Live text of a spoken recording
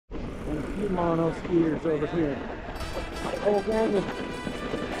the mono skiers over here. Whole gang of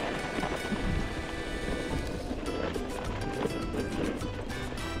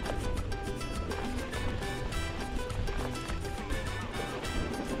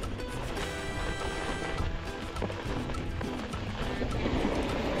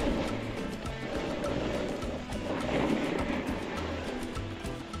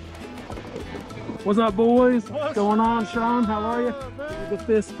What's up, boys? What's going on, Sean? How are you? The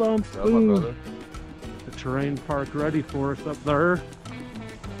fist bumps. Ooh. The terrain park ready for us up there.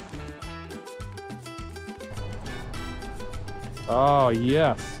 Oh,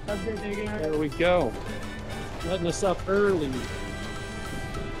 yes. There we go. Letting us up early.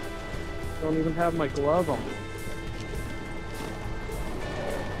 Don't even have my glove on.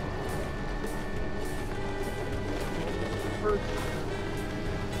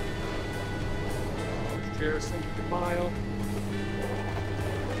 Cinco de Mayo.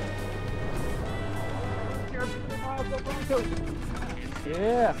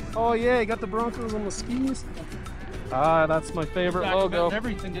 Yeah. Oh yeah, you got the Broncos on the skis. Ah, that's my favorite logo.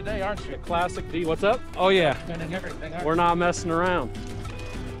 Everything today, aren't you? Classic D. What's up? Oh yeah. Everything, we're not messing around.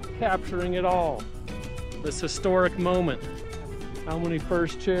 Capturing it all. This historic moment. How many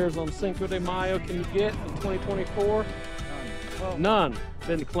first chairs on Cinco de Mayo can you get in 2024? None.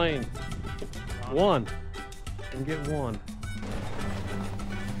 Been claimed. One. And get one.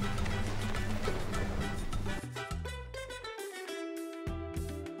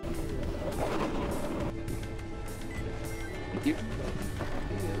 Thank you.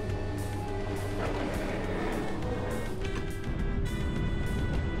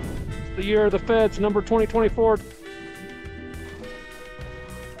 It's the year of the feds, number 2024.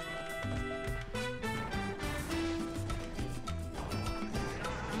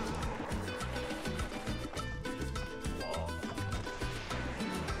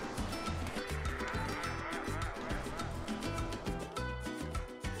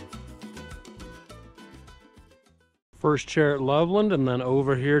 First chair at Loveland and then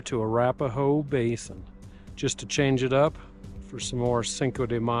over here to Arapahoe Basin just to change it up for some more Cinco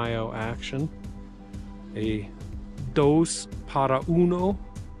de Mayo action. A dos para uno,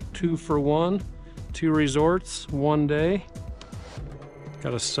 2 for 1, 2 resorts, 1 day.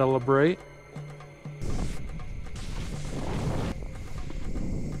 Gotta celebrate.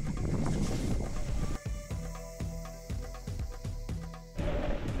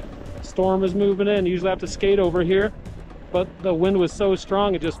 Storm is moving in. Usually I have to skate over here, but the wind was so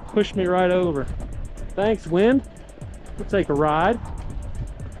strong it just pushed me right over. Thanks, wind. We'll take a ride.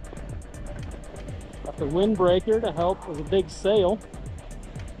 Got the windbreaker to help with a big sail.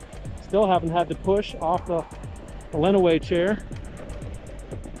 Still haven't had to push off the Lenaway chair.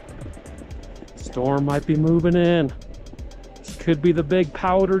 Storm might be moving in. This could be the big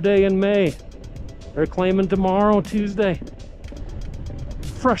powder day in May. They're claiming tomorrow, Tuesday.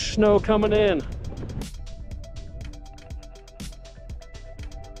 Fresh snow coming in.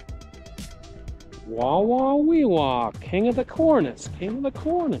 Wah wah wee wah, king of the cornice, king of the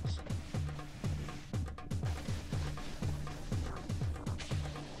cornice.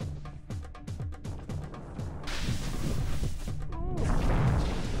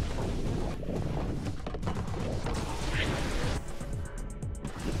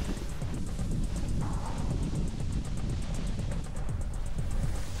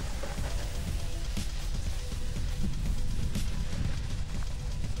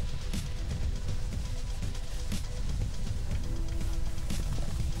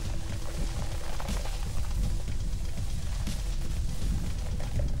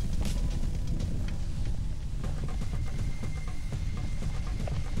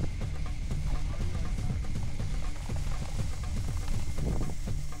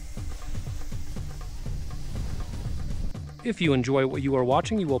 If you enjoy what you are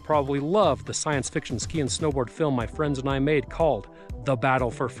watching, you will probably love the science fiction ski and snowboard film my friends and I made called The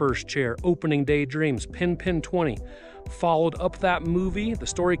Battle for First Chair, Opening Day Dreams, Pin 20. Followed up that movie, the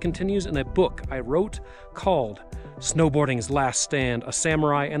story continues in a book I wrote called Snowboarding's Last Stand, A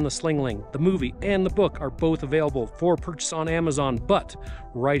Samurai and the Slingling. The movie and the book are both available for purchase on Amazon, but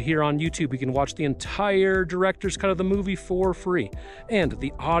right here on YouTube you can watch the entire director's cut of the movie for free. And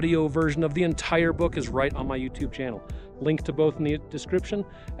the audio version of the entire book is right on my YouTube channel. Link to both in the description,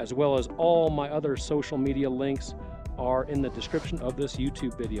 as well as all my other social media links are in the description of this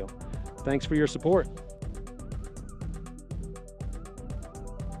YouTube video. Thanks for your support.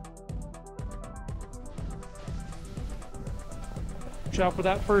 Watch out for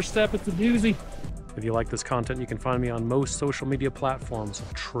that first step, it's a doozy. If you like this content, you can find me on most social media platforms.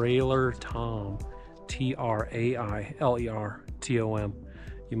 trailertom, TRAILERTOM.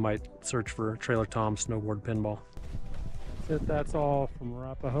 you might search for trailertom snowboard pinball. That's all from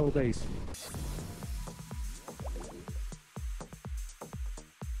Arapahoe Basin.